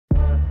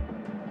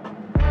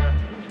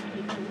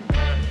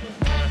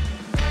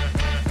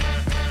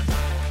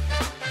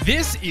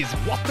This is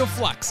What the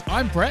Flux.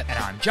 I'm Brett. And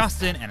I'm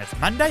Justin, and it's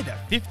Monday, the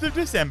 5th of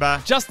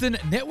December. Justin,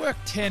 Network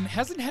 10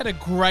 hasn't had a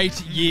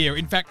great year.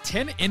 In fact,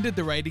 10 ended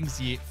the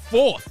ratings year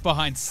 4th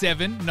behind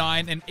 7,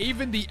 9, and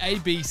even the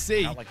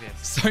ABC. Not like this.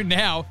 So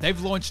now they've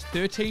launched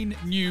 13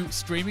 new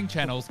streaming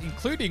channels,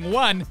 including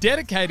one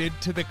dedicated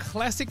to the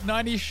classic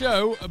 90s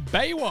show,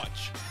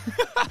 Baywatch.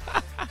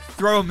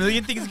 Throw a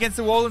million things against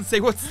the wall and see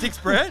what sticks,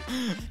 Brett.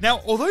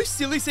 Now, although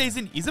silly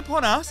season is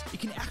upon us, it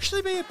can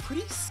actually be a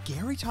pretty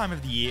scary time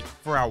of the year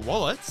for our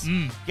wallets.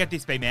 Get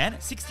this, B-Man,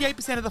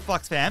 68% of the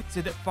Flux fam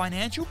said that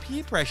financial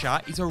peer pressure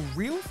is a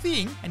real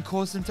thing and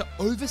caused them to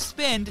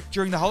overspend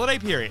during the holiday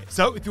period.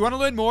 So if you want to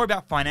learn more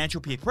about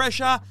financial peer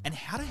pressure and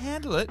how to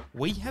handle it,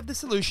 we have the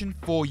solution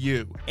for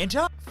you.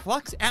 Enter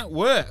Flux at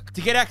Work.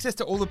 To get access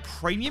to all the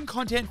premium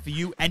content for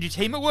you and your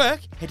team at work,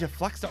 head to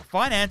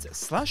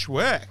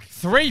flux.finance/work.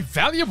 3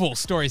 valuable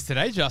stories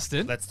today,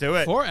 Justin. Let's do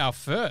it. For our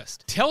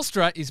first,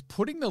 Telstra is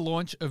putting the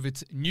launch of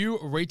its new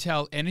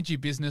retail energy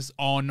business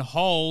on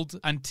hold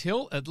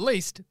until at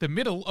least the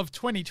middle of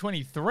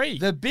 2023.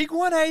 The big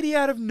 180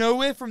 out of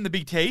nowhere from the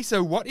big T.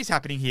 So what is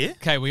happening here?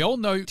 Okay, we all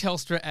know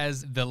Telstra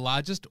as the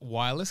largest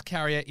wireless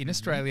carrier in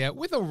Australia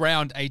with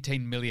around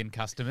 18 million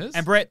customers.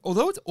 And Brett,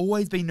 although it's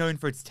always been known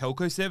for its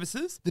telco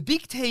services, the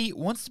big T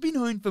wants to be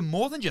known for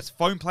more than just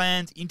phone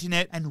plans,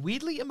 internet, and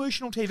weirdly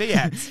emotional TV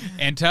ads.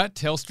 Enter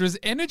Telstra's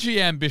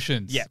energy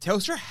ambitions. Yeah,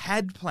 Telstra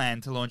had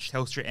planned to launch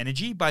Telstra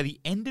Energy by the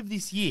end of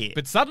this year.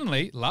 But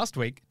suddenly, last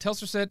week,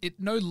 Telstra said it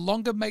no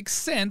longer makes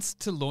sense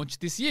to launch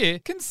this year,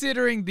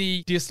 considering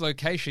the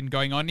dislocation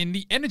going on in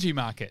the energy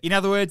market. In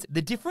other words,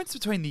 the difference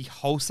between the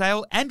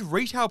wholesale and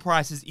retail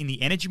prices in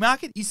the energy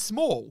market is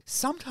small,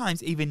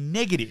 sometimes even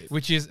negative.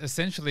 Which is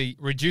essentially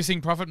reducing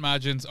profit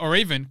margins or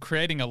even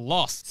creating a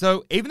loss.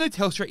 So even though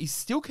Telstra is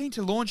still keen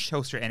to launch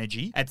Telstra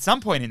Energy at some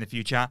point in the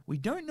future, we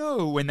don't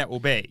know when that will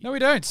be. No, we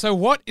don't. So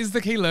what is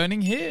the key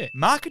learning here?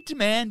 Market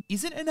demand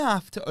isn't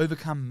enough to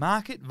overcome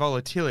market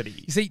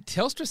volatility. You see,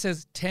 Telstra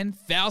says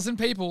 10,000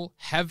 people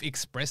have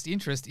expressed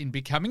interest in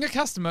becoming a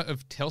customer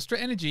of Telstra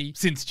Energy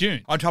since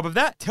June. On top of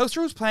that,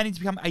 Telstra was planning to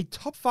become a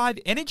top 5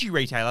 energy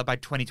retailer by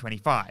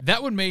 2025.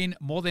 That would mean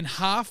more than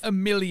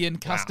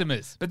 500,000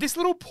 customers. But this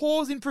little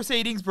pause in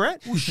proceedings,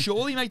 Brett, will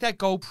surely make that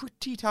goal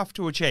pretty tough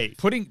to achieve.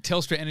 Putting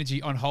Telstra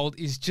Energy on hold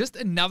is just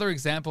another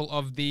example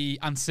of the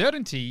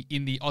uncertainty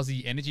in the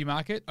Aussie energy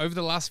market over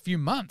the last few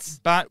months.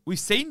 But we've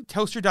seen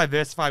Telstra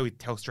diversify with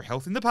Telstra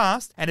Health in the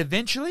past, and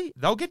eventually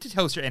they'll get to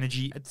Telstra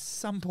Energy at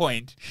some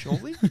point,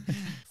 surely?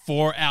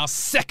 For our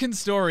second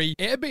story,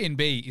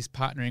 Airbnb is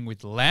partnering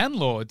with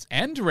landlords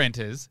and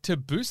renters to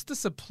boost the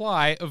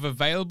supply of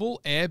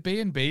available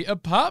Airbnb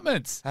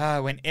apartments.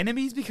 When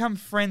enemies become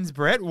friends,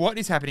 Brett, what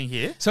is happening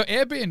here? So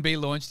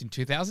Airbnb launched in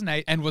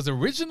 2008 and was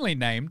originally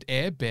named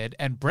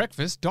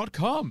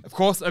airbedandbreakfast.com. Of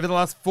course, over the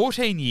last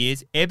 14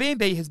 years,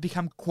 Airbnb has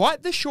become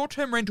quite the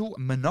short-term rental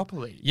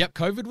monopoly. Yep,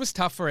 COVID was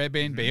tough for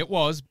Airbnb, it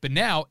was, but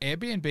now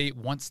Airbnb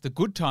wants the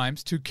good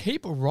times to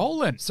keep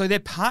rolling. So they're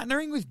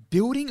partnering with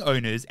building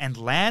owners and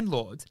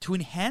landlords to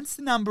enhance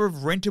the number of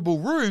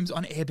rentable rooms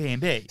on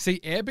Airbnb. See,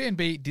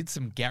 Airbnb did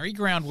some Gary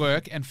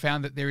groundwork and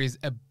found that there is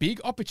a big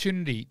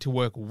opportunity to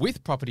work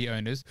with property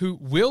owners who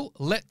will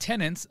let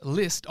tenants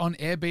list on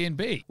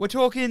Airbnb. We're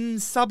talking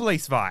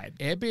sublease vibe.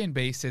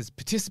 Airbnb says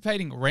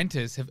participating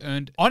renters have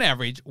earned, on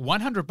average,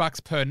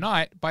 $100 per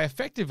night by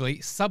effectively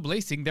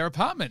subleasing their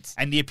apartments.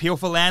 And the appeal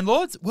for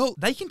landlords? Well,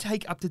 they can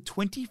take up to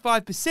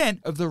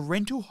 25% of the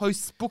rental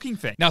host's booking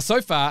fee. Now,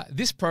 so far,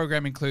 this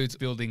program includes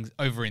buildings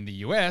over in the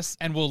US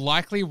and will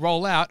likely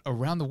roll out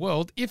around the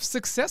world if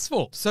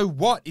successful. So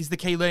what is the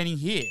key learning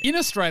here? In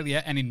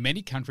Australia and in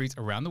many countries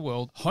around the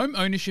world, home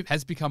ownership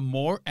has become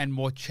more and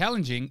more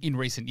challenging in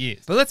recent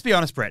years. But let's be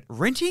honest, Brett,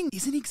 renting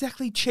isn't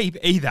exactly cheap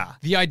either.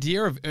 The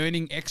idea of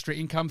earning extra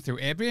income through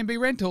Airbnb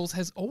rentals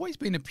has always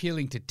been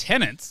appealing to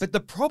tenants. But the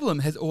problem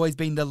has always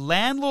been the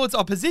landlord's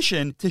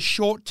opposition to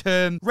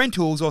short-term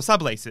rentals or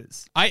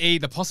subleases. I.e.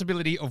 the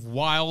possibility of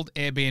wild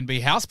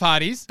Airbnb house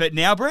parties. But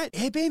now, Brett,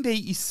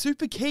 Airbnb is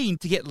super keen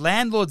to get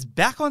landlords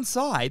back on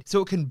side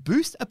so it can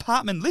boost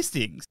apartment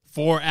listings.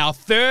 For our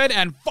third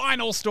and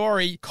final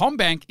story,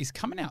 CommBank is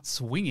coming out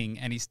swinging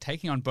and is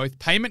taking on both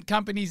payment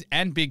companies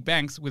and big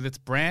banks with its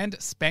brand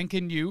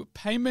spanking new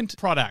payment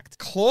product.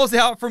 Claws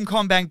out from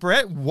CommBank,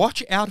 Brett.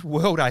 Watch out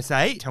world, I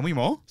say. Tell me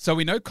more. So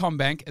we know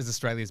CommBank as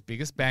Australia's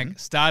biggest bank,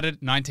 started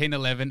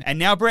 1911. And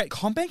now, Brett,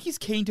 CommBank is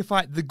keen to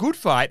fight the good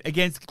fight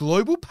against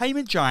global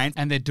payment giants.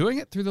 And they're doing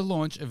it through the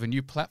launch of a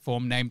new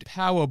platform named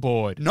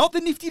Powerboard. Not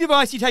the nifty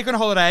device you take on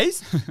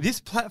holidays. This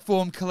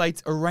platform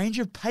collates a range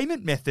of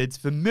payment methods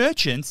for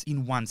merchants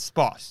in one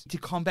spot to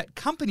combat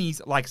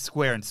companies like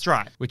Square and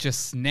Stripe, which are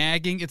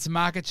snagging its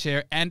market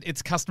share and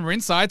its customer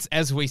insights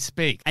as we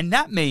speak. And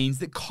that means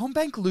that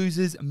CommBank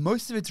loses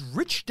most of its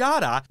rich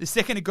data the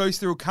second it goes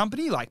through a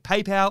company like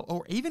PayPal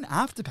or even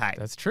Afterpay.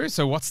 That's true.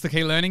 So what's the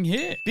key learning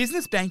here?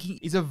 Business banking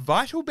is a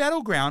vital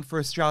battleground for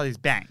Australia's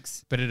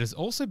banks. But it has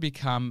also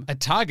become a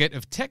target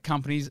of tech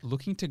companies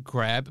looking to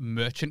grab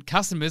merchant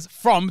customers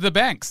from the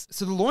banks.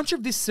 So the launch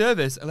of this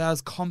service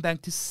allows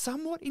CommBank to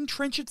somewhat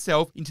entrench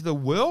itself into the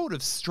world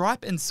of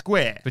Stripe and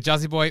Square. But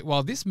Jazzy Boy,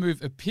 while this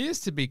move appears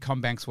to be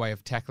CommBank's way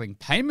of tackling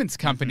payments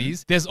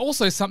companies, there's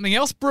also something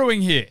else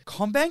brewing here.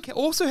 CommBank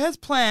also has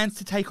plans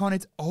to take on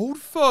its old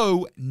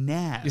foe,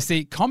 NAB. You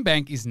see,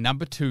 CommBank is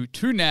number 2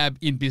 to NAB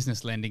in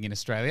business lending in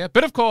Australia,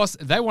 but of course,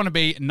 they want to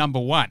be number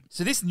 1.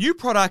 So this new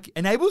product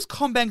enables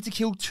CommBank to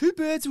kill two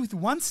birds with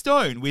one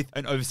stone, with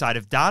an oversight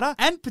of data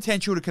and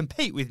potential to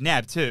compete with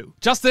NAB too.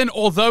 Justin,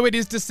 although it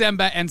is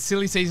December and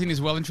silly season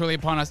is well and truly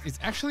upon us, it's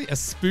actually a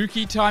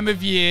spooky time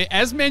of year,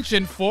 as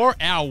mentioned, for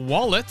our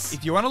wallets.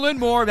 If you want to learn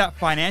more about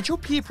financial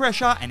peer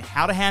pressure and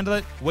how to handle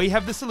it, we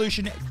have the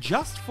solution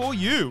just for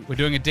you. We're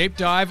doing a deep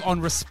dive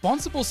on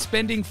responsible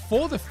spending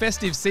for the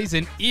festive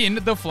season in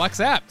the Flux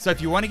app. So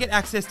if you want to get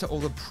access to all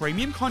the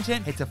premium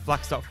content, head to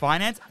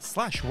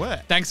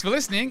flux.finance/work. Thanks for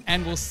listening,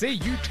 and we'll see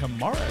you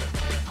tomorrow.